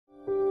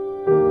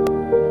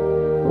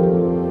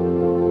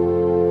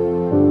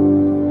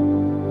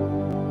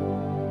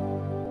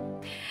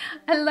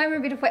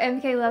beautiful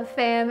MK Love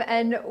fam,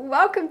 and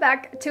welcome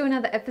back to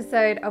another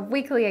episode of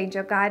Weekly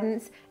Angel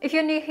Guidance. If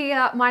you're new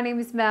here, my name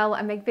is Mel.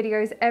 I make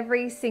videos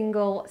every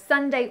single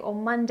Sunday or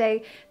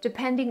Monday,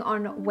 depending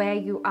on where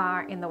you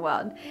are in the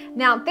world.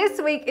 Now, this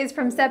week is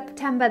from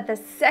September the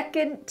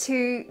 2nd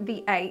to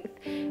the 8th.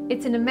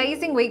 It's an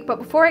amazing week, but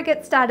before I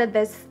get started,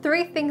 there's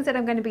 3 things that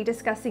I'm going to be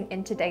discussing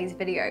in today's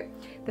video.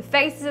 The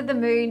phases of the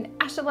moon,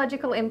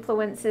 astrological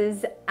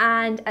influences,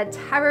 and a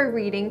tarot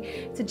reading.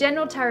 It's a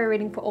general tarot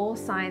reading for all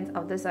signs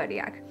of the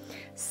zodiac.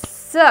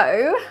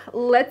 So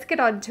let's get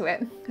on to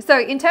it.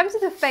 So in terms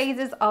of the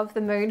phases of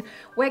the moon,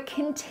 we're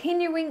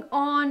continuing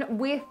on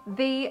with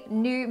the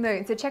new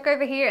moon. So check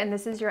over here, and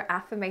this is your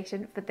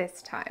affirmation for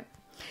this time.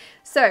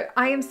 So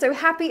I am so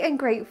happy and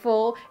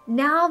grateful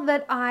now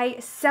that I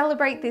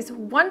celebrate this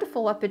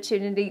wonderful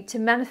opportunity to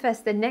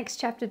manifest the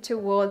next chapter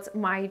towards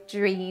my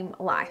dream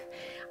life.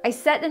 I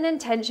set an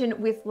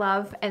intention with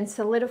love and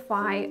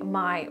solidify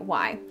my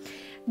why.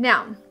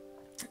 Now,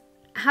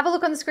 have a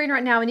look on the screen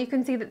right now and you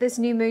can see that this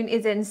new moon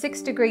is in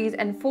 6 degrees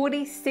and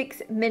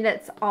 46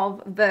 minutes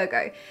of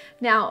Virgo.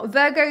 Now,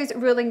 Virgo's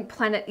ruling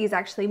planet is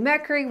actually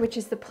Mercury, which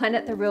is the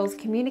planet that rules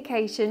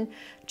communication,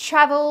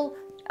 travel,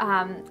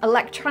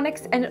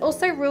 electronics, and it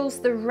also rules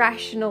the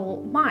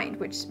rational mind,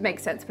 which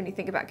makes sense when you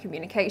think about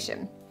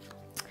communication.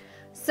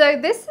 So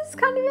this is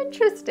kind of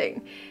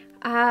interesting.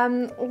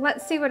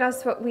 Let's see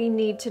what we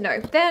need to know.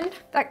 Then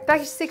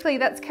basically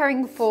that's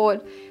carrying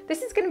forward.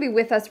 This is going to be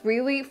with us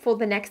really for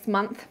the next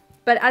month.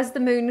 But as the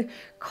moon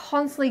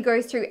constantly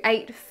goes through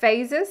 8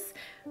 phases,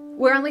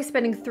 we're only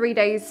spending 3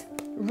 days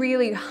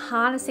really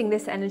harnessing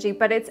this energy,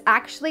 but it's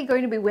actually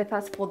going to be with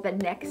us for the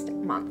next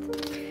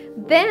month.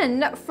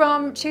 Then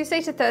from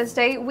Tuesday to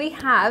Thursday, we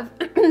have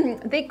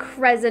the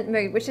crescent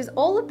moon, which is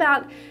all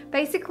about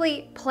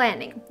basically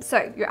planning.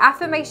 So your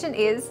affirmation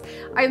is,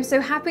 I am so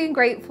happy and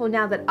grateful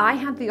now that I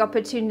have the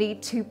opportunity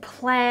to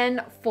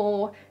plan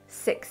for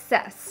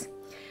success.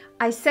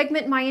 I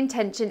segment my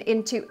intention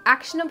into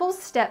actionable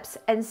steps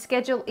and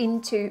schedule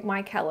into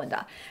my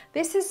calendar.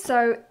 This is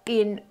so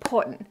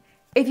important.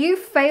 If you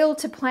fail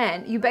to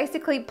plan, you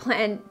basically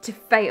plan to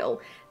fail.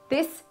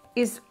 This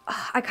is,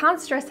 I can't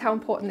stress how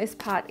important this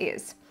part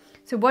is.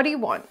 So what do you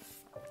want?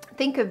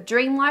 Think of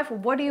dream life,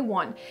 what do you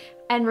want?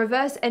 And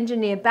reverse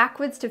engineer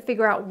backwards to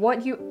figure out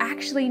what you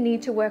actually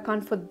need to work on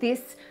for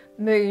this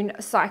moon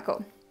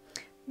cycle.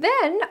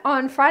 Then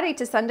on Friday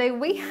to Sunday,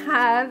 we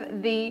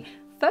have the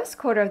first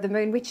quarter of the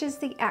moon, which is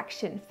the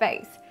action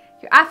phase.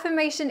 Your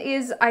affirmation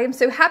is, I am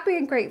so happy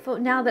and grateful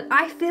now that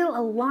I feel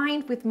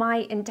aligned with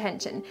my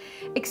intention.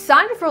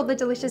 Excited for all the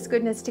delicious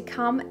goodness to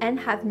come and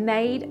have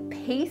made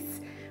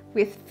peace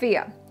with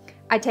fear.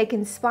 I take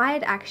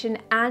inspired action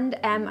and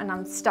am an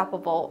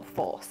unstoppable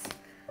force.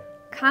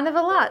 Kind of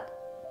a lot.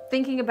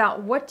 Thinking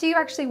about what do you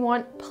actually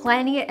want,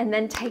 planning it, and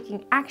then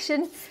taking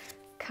action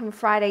come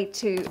Friday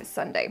to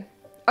Sunday.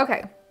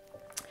 Okay.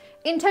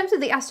 In terms of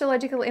the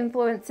astrological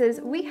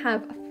influences, we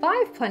have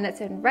 5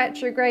 planets in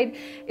retrograde.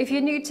 If you're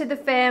new to the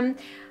fam,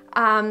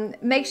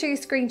 make sure you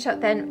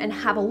screenshot them and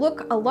have a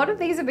look. A lot of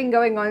these have been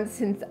going on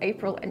since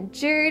April and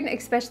June,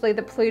 especially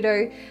the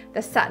Pluto,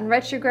 the Saturn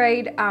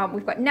retrograde.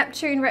 We've got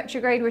Neptune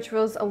retrograde, which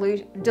rules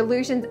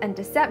delusions and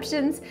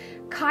deceptions.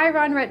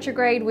 Chiron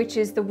retrograde, which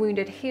is the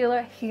wounded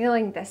healer,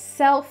 healing the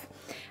self.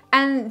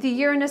 And the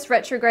Uranus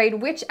retrograde,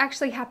 which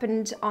actually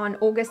happened on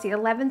August the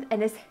 11th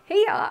and is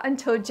here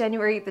until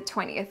January the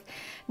 20th.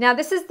 Now,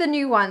 this is the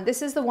new one.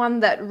 This is the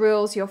one that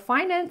rules your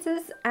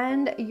finances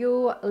and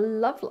your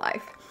love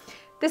life.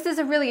 This is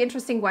a really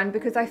interesting one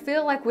because I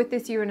feel like with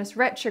this Uranus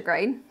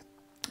retrograde,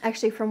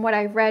 actually from what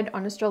I've read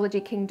on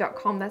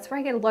astrologyking.com, that's where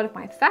I get a lot of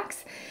my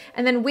facts.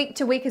 And then week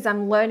to week as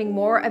I'm learning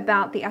more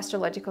about the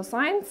astrological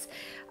signs,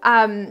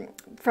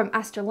 from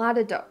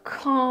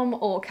astrolata.com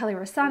or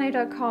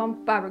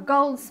kellyrosano.com, Barbara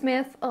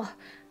Goldsmith,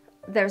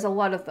 there's a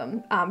lot of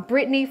them.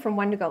 Brittany from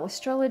Wondergirl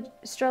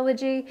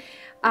Astrology.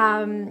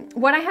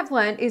 What I have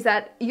learned is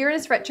that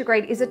Uranus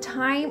retrograde is a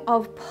time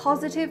of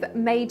positive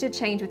major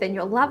change within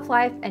your love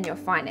life and your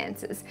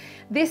finances.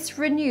 This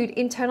renewed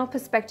internal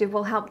perspective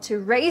will help to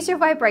raise your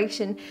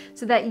vibration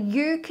so that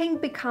you can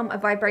become a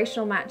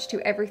vibrational match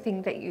to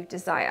everything that you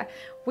desire.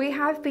 We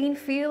have been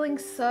feeling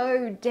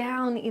so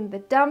down in the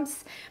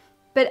dumps,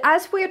 but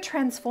as we're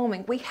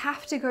transforming, we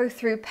have to go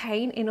through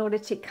pain in order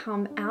to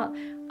come out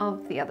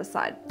of the other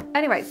side.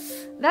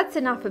 Anyways, that's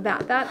enough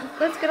about that.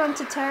 Let's get on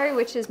to tarot,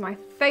 which is my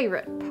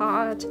favorite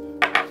part.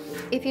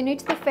 If you're new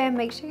to the fam,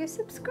 make sure you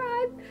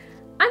subscribe.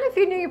 And if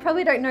you're new, you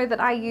probably don't know that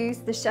I use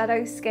the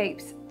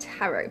Shadowscapes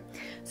Tarot.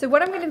 So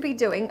what I'm going to be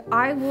doing,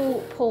 I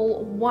will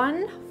pull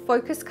one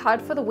focus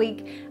card for the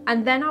week,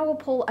 and then I will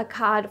pull a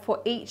card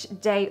for each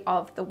day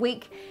of the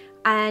week.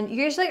 And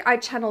usually I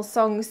channel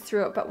songs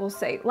through it, but we'll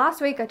see.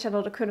 Last week I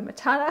channeled Hakuna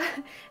Matata.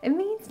 It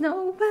means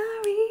no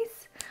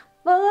worries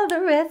for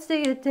the rest of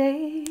your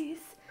days.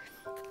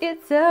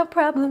 It's a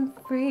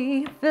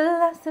problem-free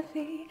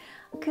philosophy.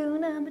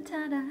 Hakuna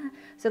Matata.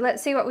 So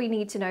let's see what we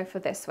need to know for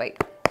this week.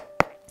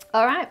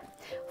 All right,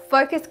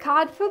 focus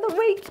card for the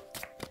week.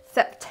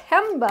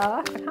 September,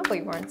 I can't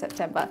believe we're in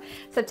September,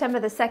 September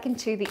the 2nd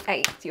to the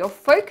 8th. Your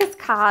focus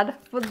card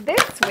for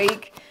this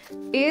week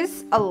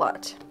is a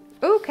lot.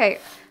 Okay,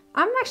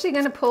 I'm actually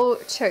going to pull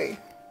 2.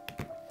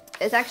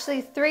 It's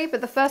actually 3,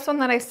 but the first one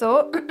that I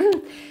saw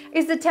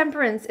is the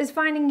Temperance, is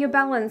finding your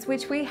balance,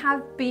 which we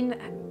have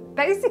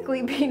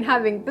basically been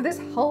having for this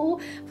whole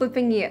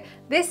flipping year.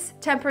 This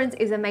Temperance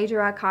is a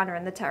major arcana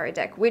in the tarot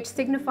deck, which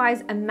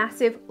signifies a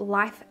massive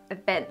life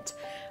event.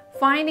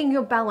 Finding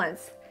your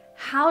balance.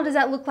 How does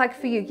that look like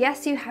for you?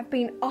 Yes, you have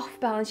been off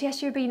balance.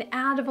 Yes, you've been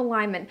out of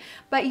alignment,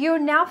 but you're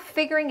now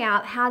figuring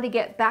out how to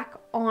get back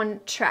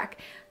on track.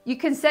 You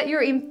can set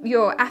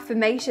your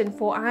affirmation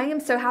for, I am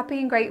so happy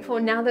and grateful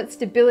now that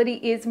stability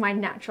is my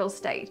natural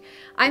state.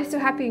 I'm so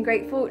happy and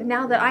grateful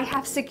now that I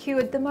have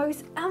secured the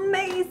most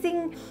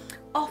amazing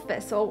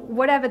office, or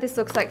whatever this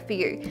looks like for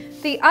you.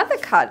 The other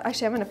card,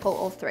 actually I'm going to pull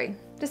all 3.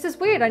 This is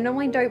weird. I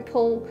normally don't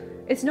pull,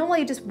 it's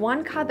normally just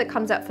one card that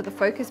comes out for the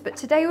focus, but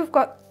today we've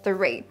got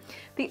 3.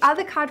 The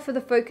other card for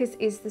the focus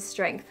is the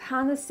Strength,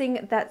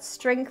 harnessing that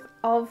strength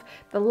of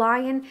the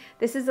Lion.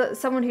 This is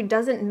someone who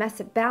doesn't mess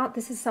about.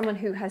 This is someone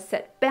who has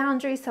set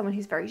boundaries, someone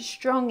who's very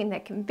strong in their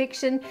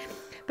conviction,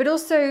 but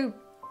also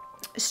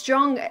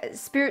strong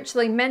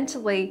spiritually,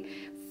 mentally,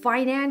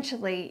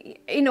 financially,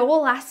 in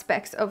all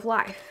aspects of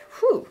life.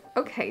 Whew,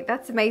 okay,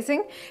 that's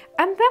amazing.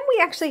 And then we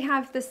actually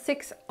have the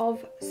 6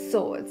 of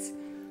Swords.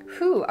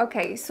 Whew,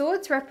 okay,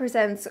 Swords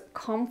represents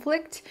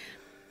conflict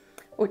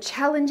or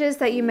challenges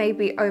that you may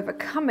be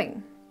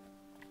overcoming.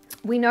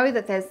 We know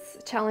that there's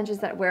challenges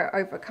that we're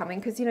overcoming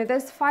because, you know,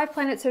 there's 5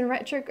 planets in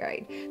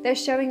retrograde. They're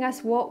showing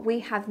us what we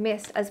have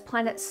missed. As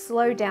planets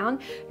slow down,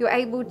 you're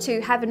able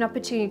to have an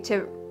opportunity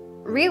to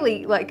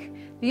really, like,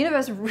 the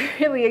universe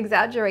really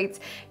exaggerates,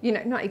 you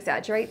know, not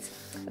exaggerates,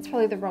 that's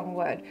probably the wrong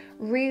word,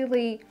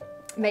 really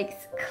makes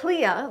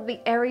clear the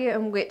area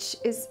in which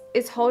is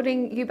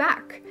holding you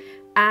back.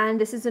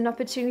 And this is an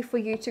opportunity for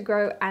you to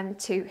grow and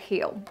to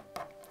heal.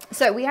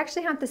 So we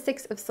actually have the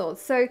 6 of Swords.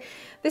 So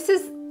this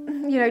is,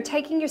 you know,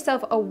 taking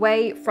yourself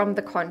away from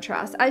the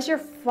contrast. As you're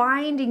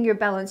finding your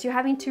balance, you're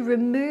having to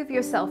remove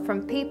yourself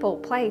from people,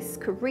 place,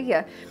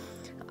 career,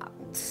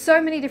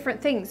 so many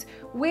different things.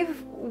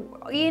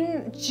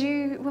 In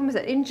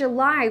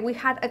July, we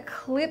had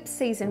eclipse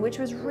season, which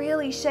was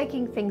really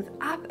shaking things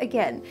up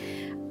again.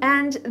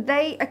 And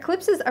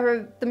eclipses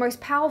are the most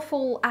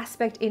powerful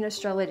aspect in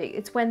astrology.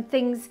 It's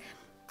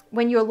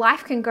when your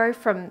life can go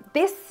from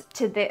this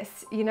to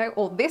this, you know,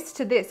 or this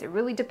to this. It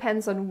really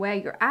depends on where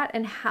you're at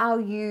and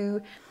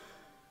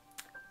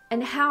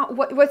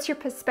what's your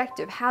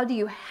perspective? How do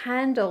you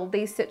handle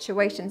these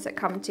situations that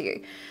come to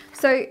you?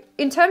 So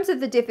in terms of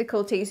the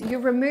difficulties,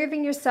 you're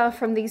removing yourself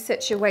from these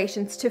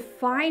situations to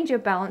find your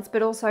balance,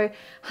 but also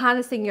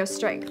harnessing your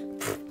strength.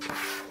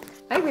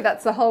 Maybe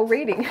that's the whole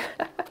reading.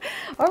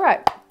 All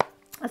right.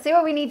 Let's see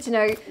what we need to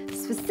know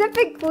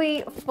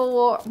specifically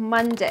for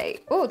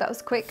Monday. Oh, that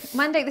was quick.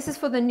 Monday, this is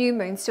for the new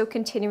moon, still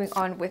continuing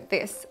on with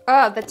this.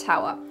 The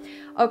Tower.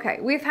 Okay,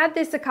 we've had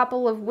this a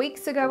couple of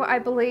weeks ago, I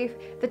believe.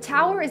 The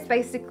Tower is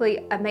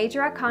basically a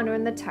major arcana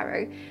in the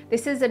tarot.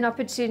 This is an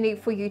opportunity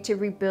for you to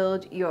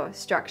rebuild your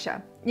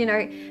structure. You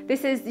know,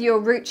 this is your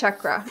root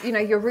chakra. You know,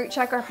 your root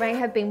chakra may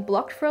have been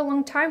blocked for a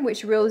long time,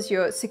 which rules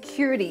your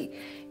security,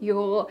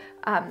 your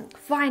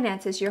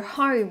finances, your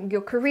home,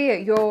 your career,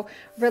 your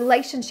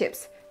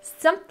relationships.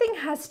 Something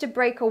has to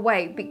break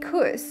away,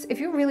 because if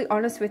you're really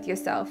honest with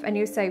yourself and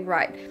you say,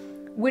 right,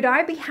 would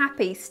I be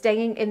happy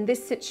staying in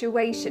this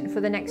situation for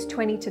the next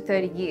 20 to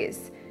 30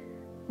 years?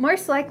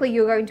 Most likely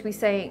you're going to be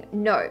saying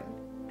no.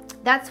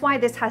 That's why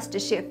this has to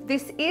shift.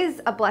 This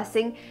is a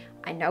blessing.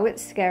 I know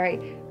it's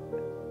scary.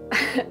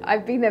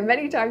 I've been there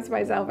many times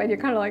myself, and you're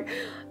kind of like,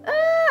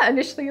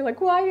 initially you're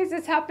like, why is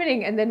this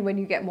happening? And then when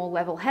you get more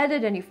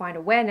level-headed and you find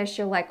awareness,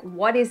 you're like,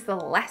 what is the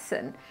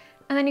lesson?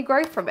 And then you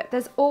grow from it.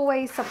 There's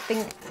always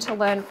something to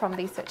learn from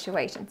these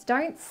situations.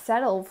 Don't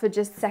settle for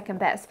just second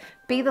best.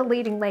 Be the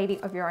leading lady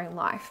of your own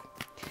life.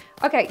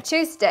 Okay,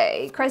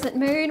 Tuesday, crescent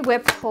moon, we're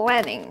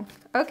planning.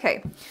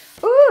 Okay.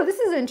 Ooh, this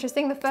is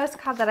interesting. The first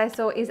card that I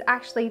saw is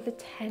actually the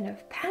 10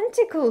 of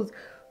Pentacles.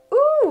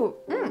 Ooh,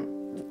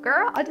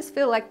 girl, I just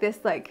feel like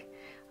this, like,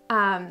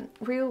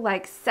 real,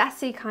 like,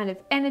 sassy kind of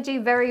energy,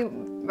 very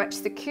much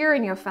secure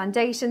in your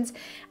foundations.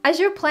 As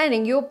you're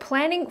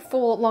planning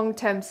for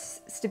long-term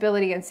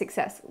stability and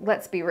success.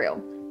 Let's be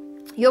real.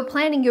 You're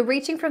planning, you're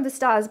reaching from the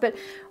stars, but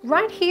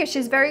right here,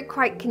 she's very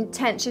quite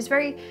content. She's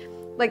very,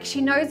 like,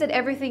 she knows that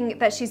everything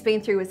that she's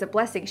been through is a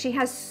blessing. She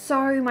has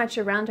so much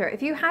around her.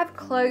 If you have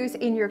clothes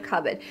in your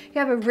cupboard, you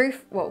have a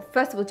roof, well,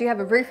 first of all, do you have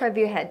a roof over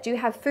your head? Do you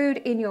have food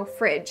in your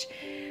fridge?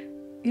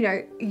 You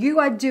know, you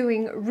are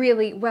doing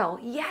really well.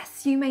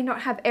 Yes, you may not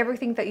have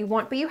everything that you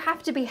want, but you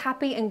have to be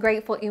happy and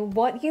grateful in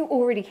what you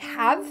already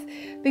have,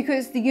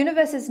 because the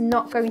universe is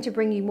not going to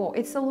bring you more.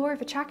 It's the law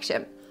of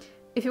attraction.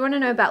 If you want to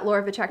know about law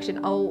of attraction,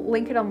 I'll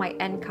link it on my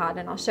end card,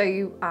 and I'll show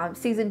you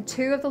season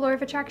 2 of the law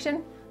of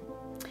attraction.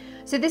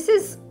 So this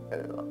is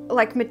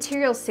like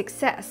material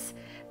success.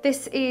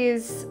 This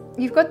is,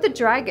 you've got the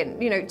dragon,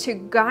 you know, to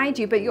guide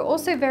you, but you're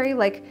also very,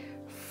 like,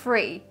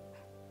 free.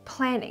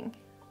 planning.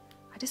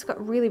 I just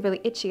got really,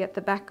 really itchy at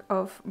the back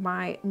of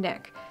my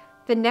neck.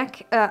 The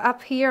neck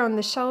up here on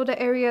the shoulder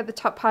area, the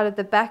top part of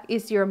the back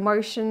is your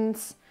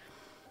emotions.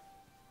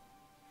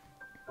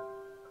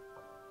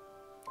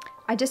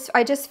 I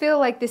just feel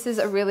like this is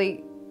a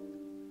really,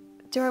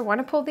 do I want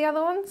to pull the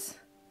other ones?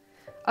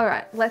 All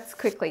right, let's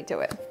quickly do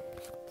it.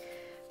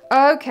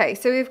 Okay,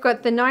 so we've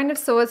got the Nine of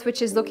Swords,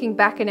 which is looking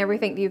back and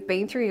everything that you've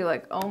been through. You're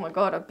like, oh my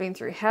God, I've been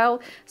through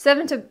hell.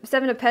 Seven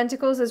of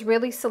Pentacles is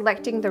really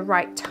selecting the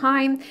right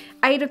time.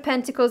 Eight of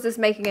Pentacles is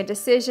making a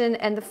decision,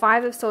 and the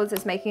Five of Swords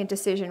is making a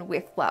decision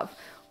with love.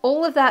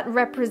 All of that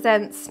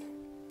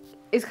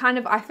is kind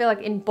of, I feel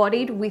like,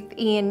 embodied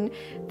within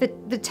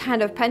the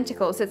Ten of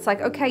Pentacles. It's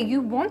like, okay,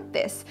 you want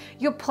this.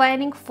 You're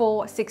planning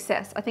for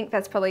success. I think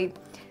that's probably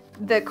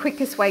the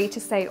quickest way to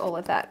say all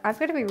of that. I've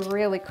got to be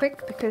really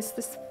quick because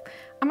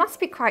I must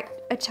be quite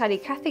a chatty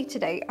Cathy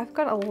today. I've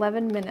got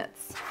 11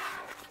 minutes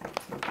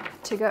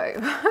to go.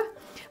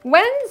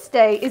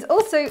 Wednesday is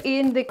also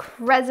in the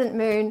crescent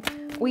moon.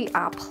 We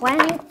are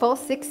planning for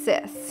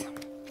success.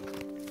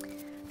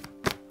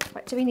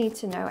 What do we need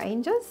to know,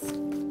 angels?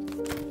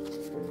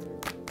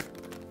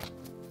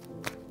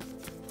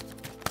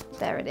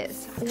 There it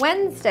is.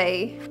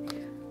 Wednesday.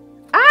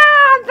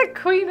 Ah, the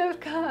Queen of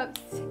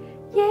Cups.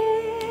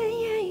 Yeah.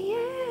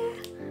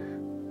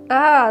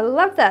 Ah, I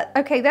love that.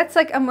 Okay, that's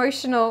like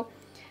emotional.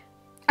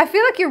 I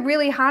feel like you're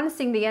really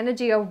harnessing the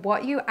energy of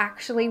what you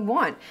actually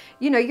want.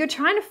 You know, you're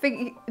trying to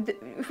figure,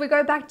 if we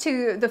go back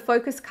to the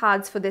focus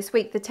cards for this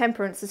week, the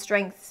Temperance, the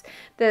Strengths,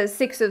 the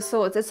Six of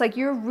Swords, it's like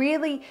you're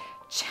really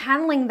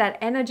channeling that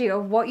energy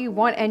of what you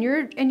want, and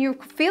you're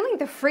feeling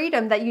the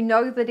freedom that you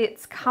know that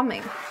it's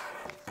coming.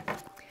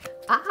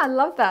 Ah, I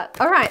love that.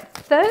 All right,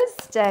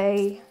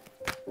 Thursday,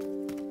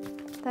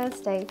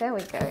 there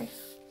we go.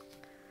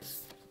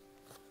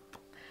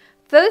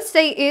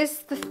 Thursday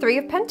is the Three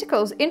of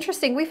Pentacles.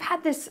 Interesting, we've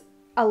had this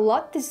a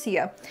lot this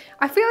year.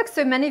 I feel like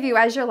so many of you,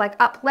 as you're like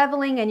up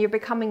leveling and you're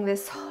becoming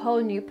this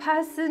whole new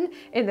person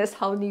in this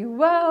whole new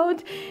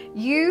world,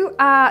 you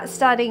are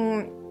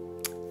starting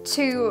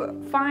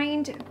to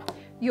find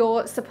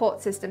your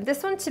support system.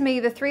 This one, to me,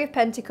 the Three of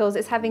Pentacles,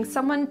 is having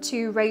someone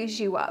to raise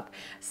you up,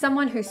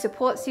 someone who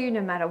supports you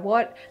no matter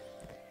what.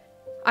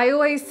 I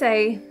always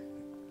say,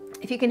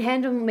 if you can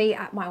handle me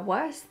at my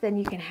worst, then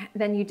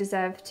you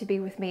deserve to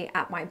be with me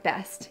at my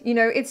best. You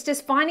know, it's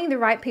just finding the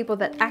right people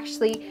that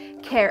actually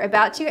care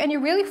about you, and you're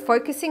really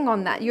focusing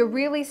on that. You're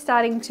really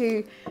starting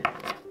to,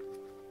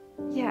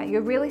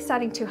 you're really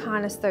starting to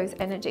harness those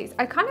energies.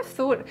 I kind of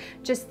thought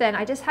just then,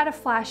 I just had a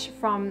flash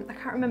from, I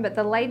can't remember,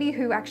 the lady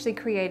who actually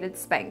created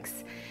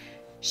Spanx.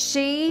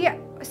 She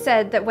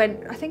said that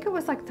when, I think it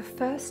was like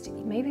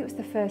maybe it was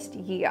the first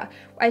year,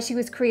 as she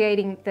was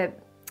creating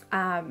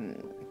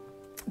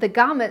the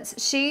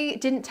garments, she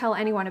didn't tell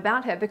anyone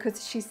about her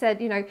because she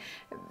said, you know,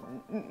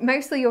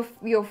 mostly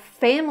your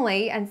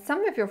family and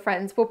some of your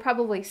friends will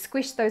probably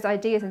squish those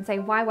ideas and say,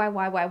 why,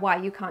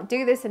 you can't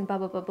do this, and blah,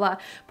 blah, blah, blah.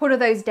 Put all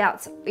those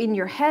doubts in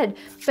your head.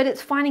 But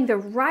it's finding the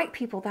right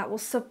people that will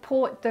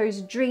support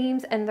those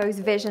dreams and those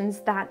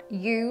visions that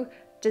you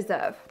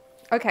deserve.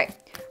 Okay,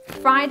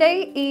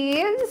 Friday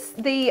is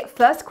the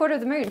first quarter of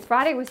the moon.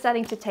 Friday, we're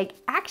starting to take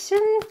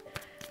action.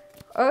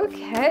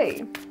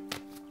 Okay.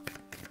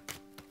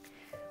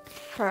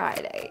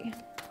 Friday.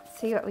 Let's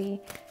see what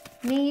we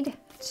need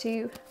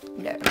to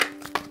know.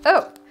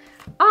 Oh,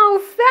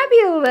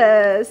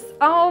 fabulous.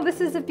 Oh,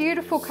 this is a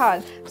beautiful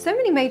card. So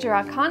many major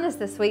arcanas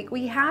this week.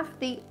 We have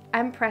the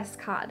Empress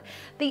card.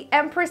 The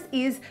Empress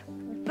is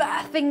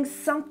birthing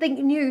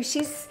something new.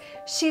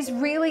 She's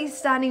really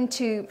starting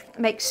to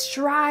make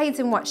strides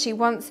in what she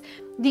wants.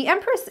 The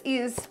Empress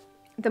is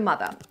the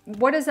mother.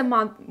 What does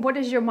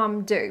your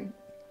mom do?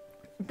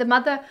 The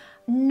mother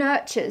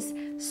nurtures,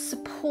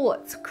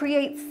 supports,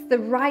 creates the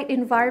right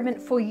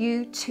environment for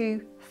you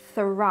to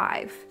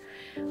thrive.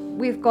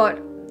 We've got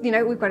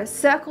a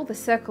circle, the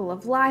circle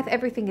of life.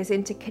 Everything is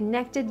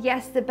interconnected.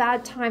 Yes, the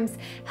bad times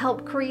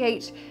help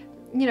create,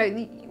 you know,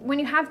 when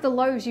you have the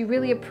lows, you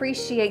really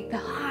appreciate the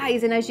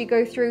highs. And as you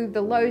go through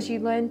the lows, you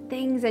learn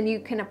things and you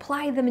can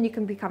apply them and you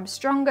can become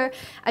stronger.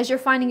 As you're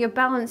finding your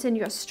balance and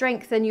your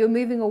strength, and you're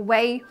moving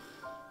away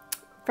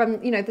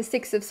from, you know, the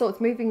Six of Swords,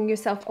 moving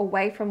yourself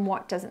away from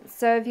what doesn't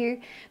serve you.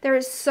 There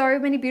are so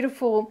many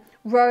beautiful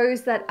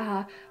roses that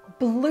are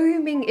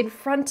blooming in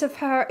front of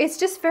her. It's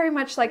just very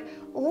much like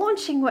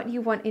launching what you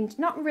want into,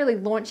 not really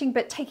launching,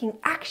 but taking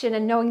action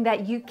and knowing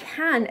that you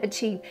can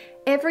achieve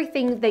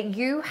everything that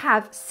you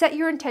have set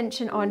your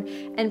intention on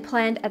and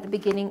planned at the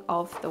beginning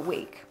of the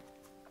week.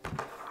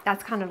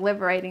 That's kind of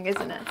liberating,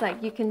 isn't it? It's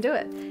like, you can do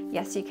it.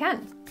 Yes, you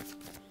can.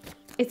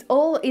 It's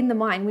all in the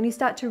mind. When you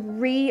start to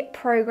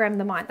reprogram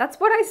the mind, that's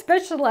what I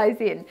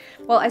specialize in.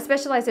 Well, I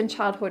specialize in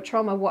childhood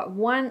trauma.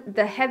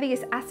 The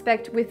heaviest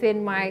aspect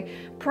within my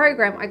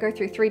program, I go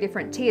through 3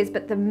 different tiers,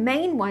 but the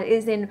main one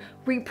is in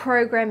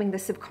reprogramming the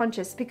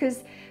subconscious,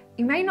 because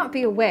you may not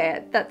be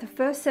aware that the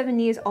first 7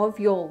 years of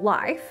your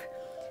life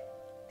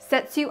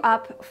sets you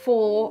up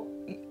for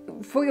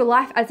for your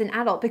life as an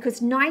adult, because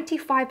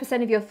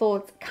 95% of your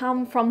thoughts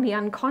come from the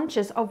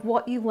unconscious of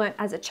what you learnt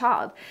as a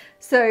child.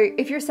 So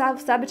if you're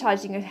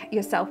self-sabotaging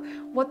yourself,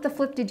 what the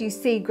flip did you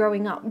see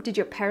growing up? Did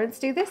your parents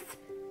do this?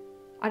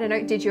 I don't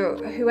know, did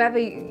whoever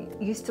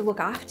used to look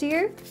after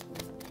you?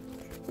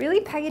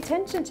 Really pay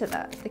attention to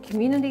that, the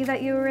community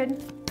that you were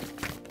in.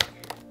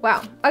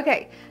 Wow,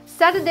 okay.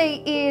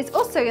 Saturday is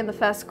also in the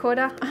first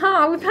quarter.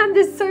 We've had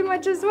this so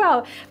much as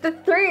well. The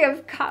Three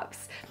of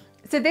Cups.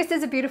 So this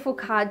is a beautiful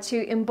card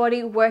to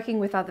embody working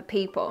with other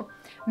people.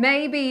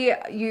 Maybe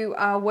you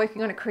are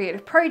working on a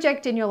creative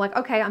project and you're like,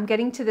 okay, I'm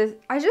getting to this.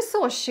 I just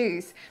saw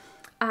shoes.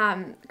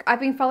 I've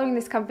been following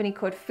this company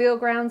called Feel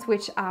Grounds,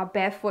 which are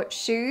barefoot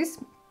shoes.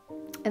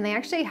 And they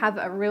actually have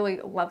a really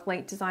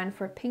lovely design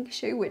for a pink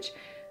shoe, which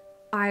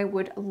I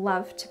would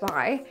love to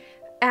buy.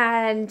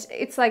 And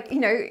it's like, you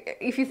know,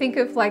 if you think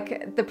of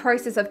like the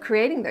process of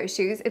creating those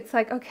shoes, it's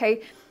like,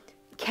 okay,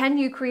 can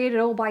you create it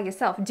all by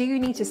yourself? Do you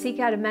need to seek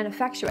out a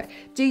manufacturer?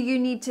 Do you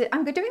need to,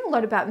 I'm doing a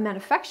lot about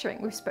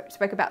manufacturing. We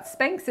spoke about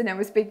Spanx, and now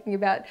we're speaking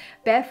about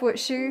barefoot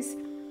shoes.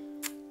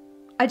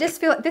 I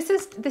just feel like this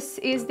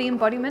is the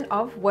embodiment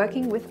of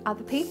working with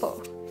other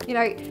people. You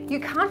know, you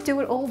can't do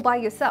it all by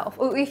yourself.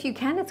 Or if you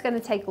can, it's going to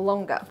take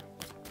longer.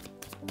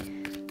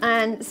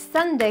 And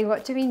Sunday,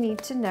 what do we need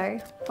to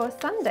know for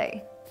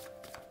Sunday?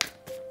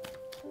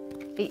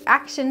 The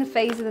action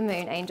phase of the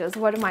moon, angels.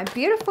 What am I?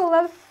 Beautiful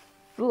love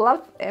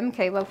fam.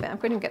 I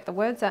couldn't get the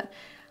words out.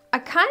 I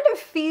kind of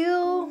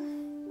feel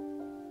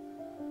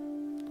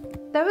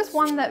there was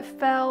one that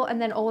fell and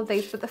then all of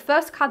these, but the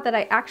first card that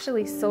I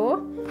actually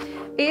saw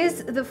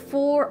is the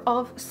Four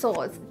of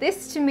Swords.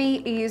 This to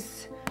me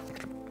is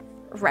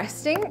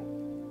resting.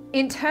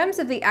 In terms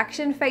of the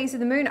action phase of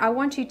the moon, I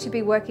want you to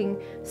be working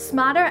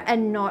smarter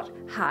and not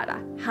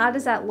harder. How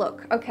does that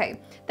look? Okay,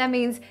 that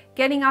means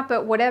getting up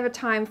at whatever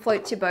time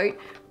floats your boat,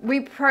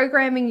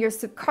 reprogramming your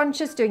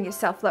subconscious, doing your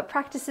self-love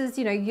practices,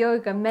 you know,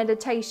 yoga,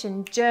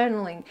 meditation,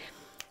 journaling,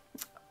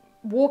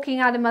 walking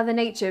out of Mother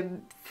Nature,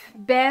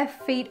 bare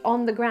feet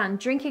on the ground,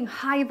 drinking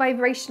high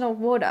vibrational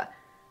water.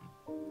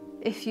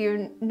 If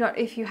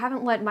you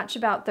haven't learned much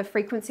about the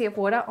frequency of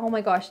water, oh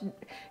my gosh,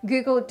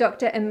 Google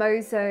Dr.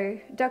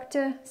 Emoto.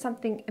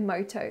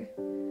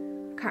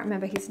 I can't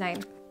remember his name.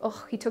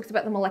 Oh, he talks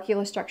about the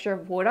molecular structure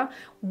of water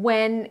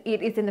when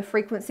it is in the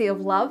frequency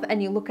of love,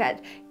 and you look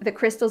at the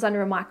crystals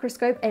under a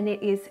microscope and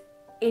it is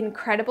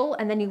incredible.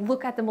 And then you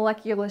look at the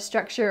molecular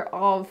structure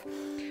of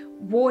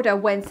water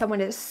when someone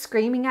is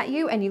screaming at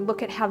you, and you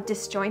look at how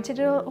disjointed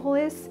it all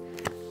is.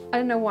 I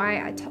don't know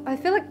why I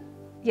feel like,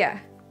 yeah.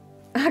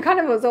 I kind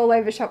of was all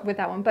over shop with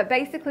that one, but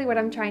basically what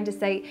I'm trying to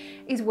say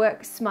is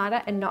work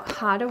smarter and not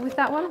harder with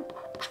that one.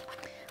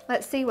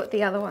 Let's see what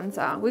the other ones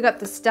are. We got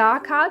the Star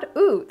card.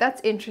 Ooh,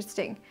 that's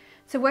interesting.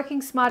 So working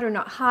smarter,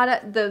 not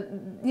harder.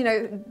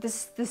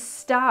 The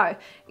star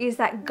is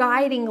that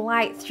guiding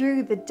light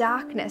through the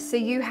darkness. So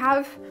you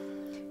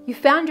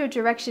found your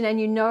direction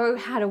and you know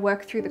how to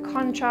work through the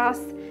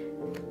contrast.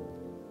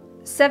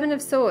 Seven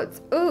of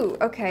Swords. Ooh,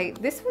 okay,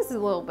 this was a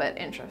little bit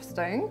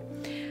interesting.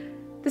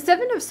 The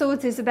Seven of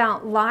Swords is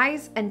about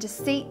lies and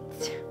deceit.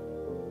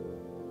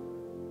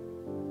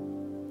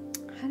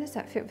 How does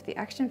that fit with the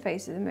action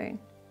phase of the moon?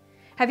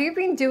 I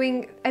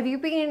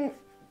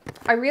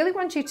really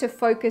want you to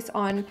focus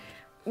on,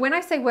 when I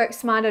say work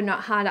smarter,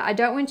 not harder, I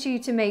don't want you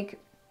to make,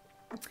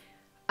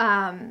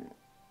 I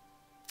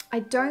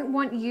don't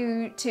want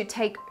you to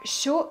take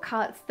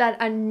shortcuts that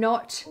are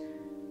not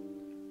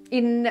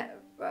in,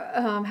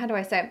 how do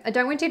I say it? I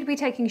don't want you to be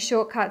taking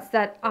shortcuts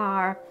that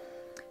are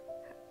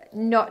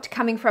not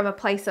coming from a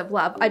place of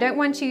love. I don't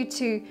want you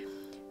to,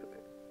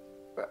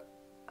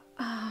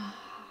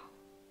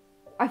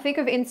 I think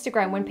of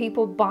Instagram when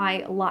people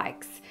buy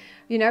likes,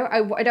 you know,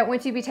 I don't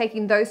want you to be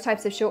taking those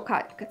types of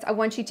shortcuts. I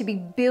want you to be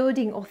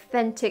building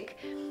authentic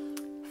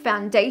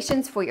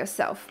foundations for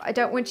yourself. I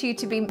don't want you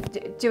to be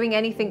doing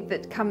anything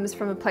that comes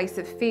from a place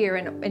of fear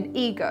and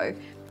ego.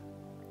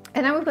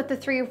 And then we've got the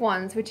Three of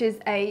Wands, which is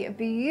a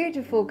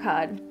beautiful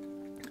card.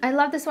 I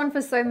love this one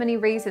for so many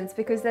reasons,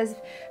 because there's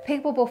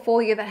people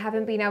before you that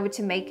haven't been able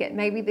to make it.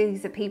 Maybe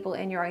these are people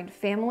in your own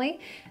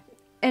family.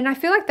 And I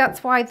feel like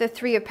that's why the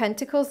Three of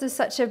Pentacles is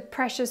such a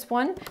precious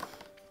one.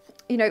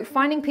 You know,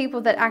 finding people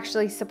that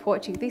actually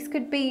support you. These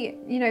could be,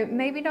 you know,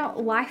 maybe not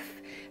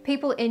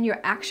people in your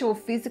actual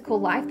physical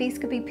life. These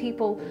could be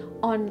people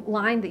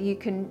online that you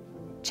can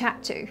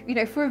chat to. You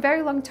know, for a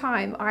very long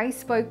time, I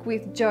spoke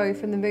with Jo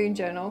from the Moon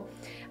Journal,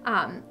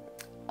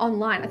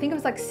 online. I think it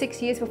was like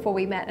 6 years before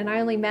we met, and I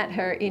only met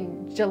her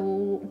in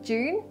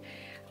June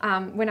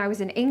when I was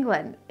in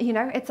England. You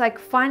know, it's like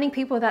finding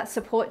people that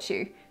support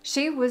you.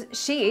 She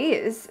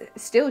is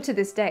still to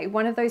this day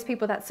one of those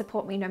people that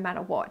support me no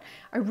matter what.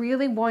 I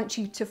really want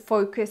you to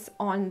focus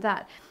on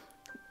that.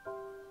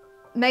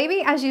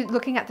 Maybe as you're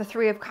looking at the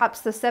Three of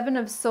Cups, the Seven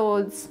of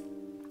Swords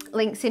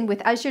links in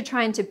with, as you're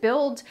trying to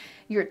build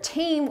your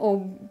team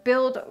or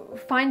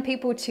find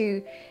people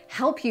to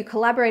help you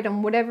collaborate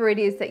on whatever it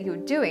is that you're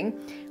doing.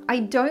 I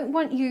don't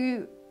want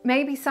you,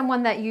 maybe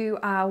someone that you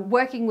are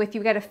working with,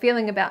 you get a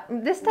feeling about,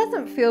 this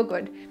doesn't feel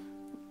good.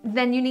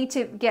 then you need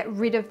to get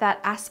rid of that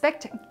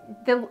aspect.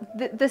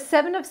 The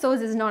Seven of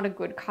Swords is not a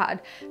good card.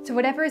 So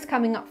whatever is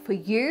coming up for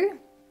you,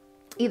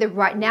 either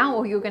right now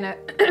or you're gonna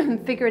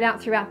figure it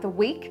out throughout the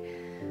week,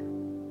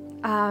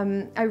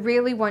 I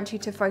really want you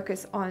to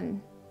focus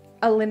on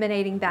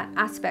eliminating that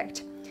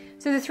aspect.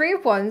 So the Three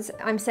of Wands,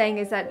 I'm saying,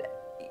 is that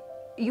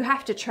you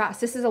have to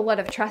trust. This is a lot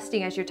of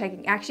trusting as you're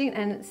taking action,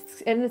 and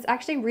it's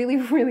actually really,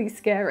 really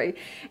scary.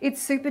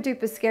 It's super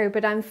duper scary,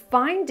 but I'm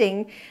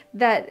finding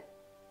that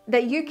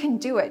you can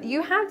do it.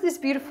 You have this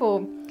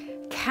beautiful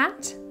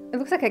cat, it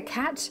looks like a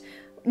cat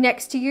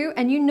next to you,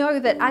 and you know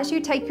that as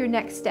you take your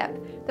next step,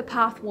 the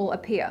path will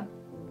appear.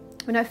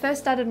 When I first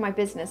started my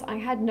business, I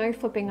had no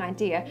flipping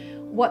idea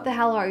what the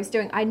hell I was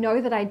doing. I know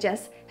that I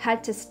just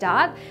had to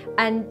start,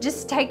 and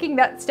just taking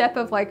that step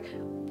of like,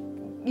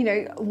 you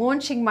know,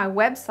 launching my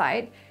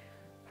website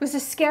was the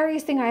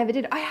scariest thing I ever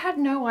did. I had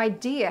no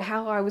idea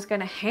how I was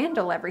going to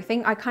handle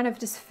everything. I kind of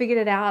just figured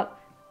it out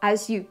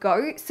as you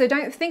go. So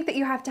don't think that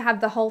you have to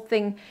have the whole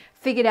thing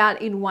figured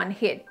out in one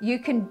hit. You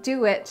can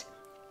do it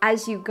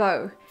as you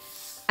go.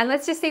 And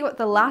let's just see what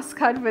the last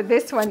card for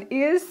this one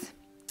is.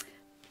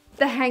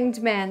 The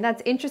Hanged Man.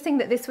 That's interesting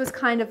that this was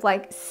kind of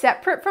like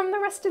separate from the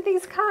rest of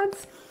these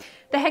cards.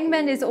 The Hanged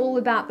Man is all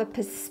about the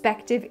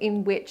perspective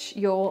in which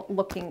you're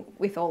looking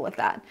with all of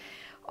that.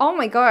 Oh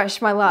my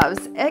gosh, my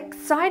loves,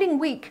 exciting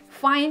week,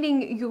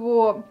 finding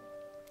your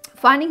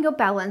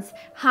balance,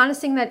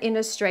 harnessing that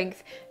inner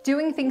strength,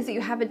 doing things that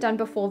you haven't done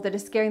before that are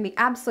scaring the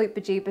absolute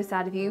bejeebus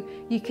out of you.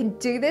 You can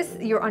do this.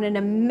 You're on an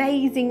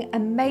amazing,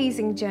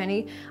 amazing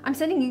journey. I'm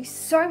sending you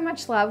so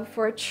much love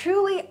for a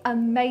truly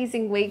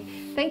amazing week.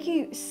 Thank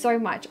you so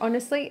much.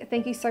 Honestly,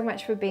 thank you so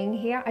much for being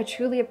here. I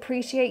truly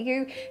appreciate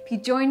you. If you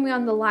joined me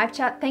on the live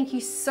chat, thank you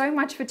so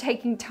much for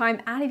taking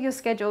time out of your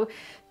schedule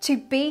to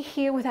be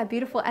here with our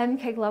beautiful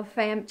MK Love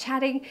fam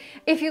chatting.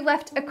 If you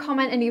left a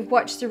comment and you've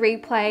watched the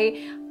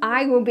replay,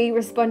 I will be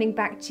responding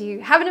back to you.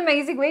 Have an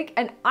amazing week,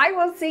 and I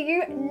will see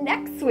you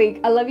next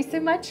week. I love you so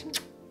much.